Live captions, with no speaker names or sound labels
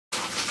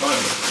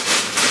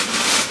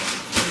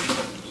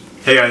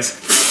Hey guys.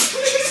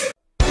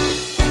 I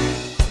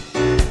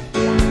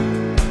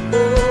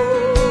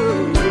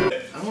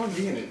don't want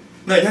to be in it.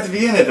 No, you have to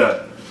be in it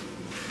though.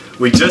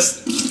 We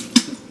just...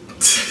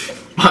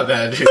 My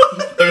bad, dude.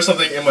 There's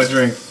something in my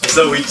drink.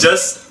 So we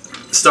just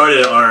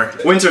started our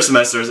winter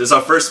semesters. It's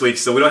our first week,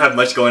 so we don't have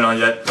much going on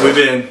yet. We've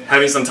been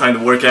having some time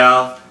to work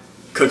out,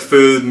 cook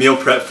food, meal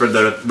prep for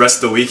the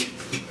rest of the week.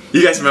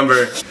 You guys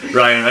remember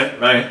Ryan, right?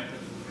 Ryan,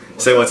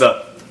 say what's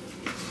up.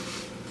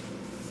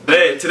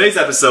 Today's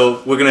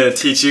episode, we're gonna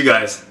teach you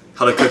guys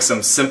how to cook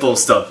some simple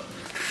stuff.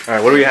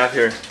 Alright, what do we have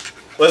here?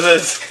 What's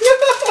this?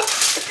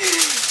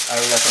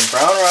 Alright, we got some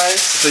brown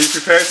rice. So you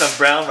prepared some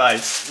brown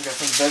rice. We got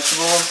some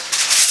vegetables.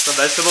 Some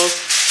vegetables.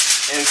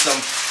 And some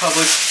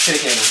public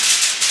chicken.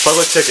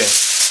 Public chicken.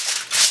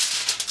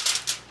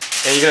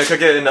 And you're gonna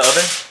cook it in the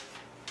oven?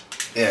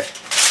 Yeah.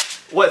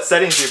 What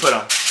settings do you put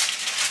on?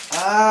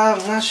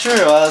 I'm not sure.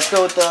 Let's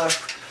go with the...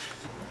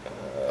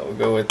 we'll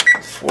go with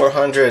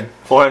 400.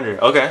 400,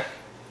 okay.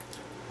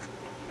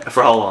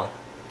 For how long?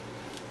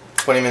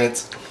 20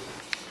 minutes.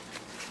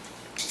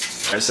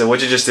 Alright, so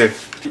what'd you just do?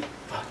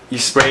 You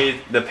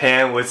sprayed the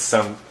pan with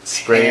some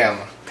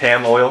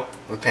Pam oil?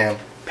 With Pam.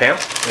 Pam?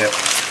 Yep.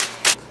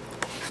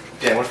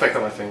 Yeah, what if I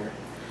cut my finger?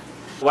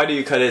 Why do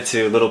you cut it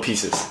to little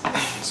pieces?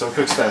 So it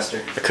cooks faster.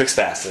 It cooks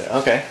faster,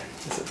 okay.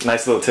 That's a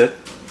nice little tip.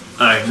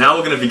 Alright, now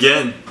we're gonna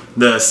begin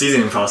the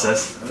seasoning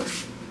process.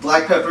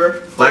 Black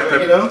pepper. Black pepper.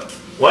 Oregano.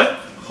 What?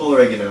 Whole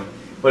oregano.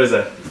 What is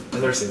that? I've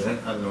never seen that.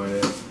 I have no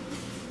idea.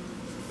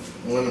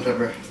 Lemon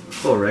pepper.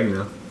 Whole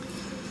oregano.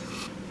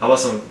 How about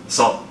some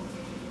salt?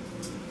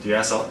 Do you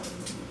add salt?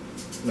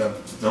 No.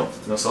 No?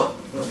 No salt?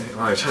 No.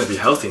 Oh, you're trying to be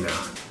healthy now.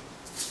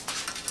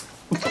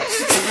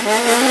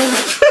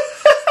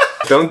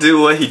 Don't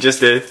do what he just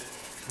did.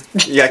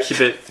 You gotta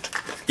keep it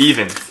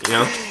even, you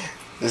know?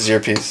 This is your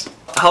piece.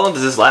 How long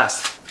does this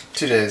last?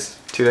 2 days.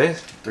 2 days?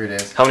 3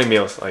 days. How many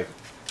meals? Like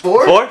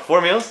 4? 4?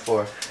 4 meals?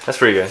 4. That's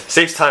pretty good.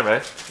 Saves time,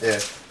 right? Yeah.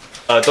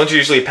 Don't you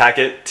usually pack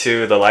it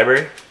to the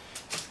library?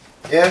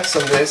 Yeah,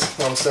 some days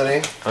when I'm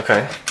studying.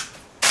 Okay.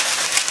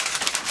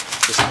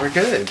 We're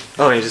good.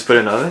 Oh, and you just put it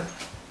in the oven?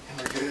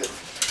 We're good.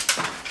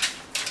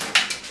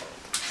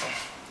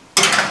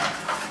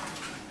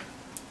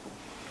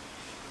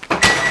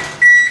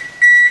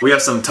 We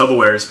have some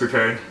Tupperwares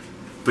prepared,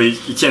 but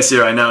you can't see it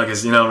right now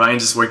because, you know, Ryan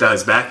just worked out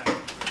his back.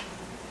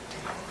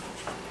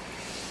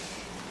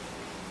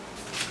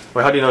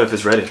 Wait, how do you know if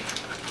it's ready?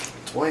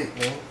 It's white,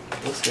 man.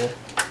 Looks good.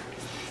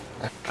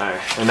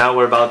 Alright, and now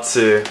we're about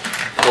to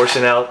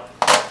portion out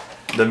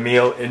the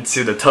meal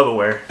into the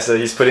Tupperware. So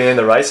he's putting in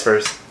the rice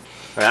first.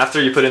 Right,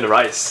 after you put in the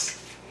rice,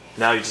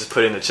 now you just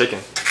put in the chicken.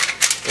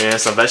 And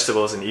some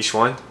vegetables in each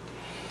one.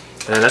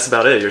 And that's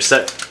about it, you're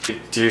set.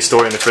 Do you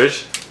store it in the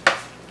fridge?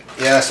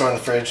 Yeah, I store it in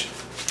the fridge.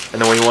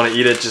 And then when you want to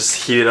eat it, just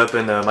heat it up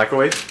in the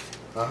microwave?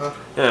 Uh-huh.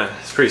 Yeah,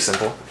 it's pretty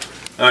simple.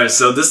 Alright,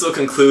 so this will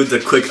conclude the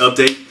quick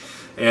update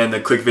and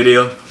the quick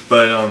video.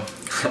 But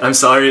I'm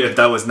sorry if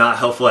that was not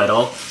helpful at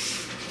all.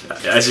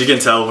 As you can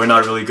tell, we're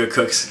not really good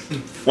cooks.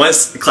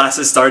 Once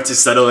classes start to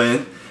settle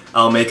in,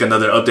 I'll make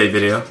another update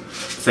video.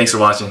 Thanks for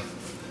watching.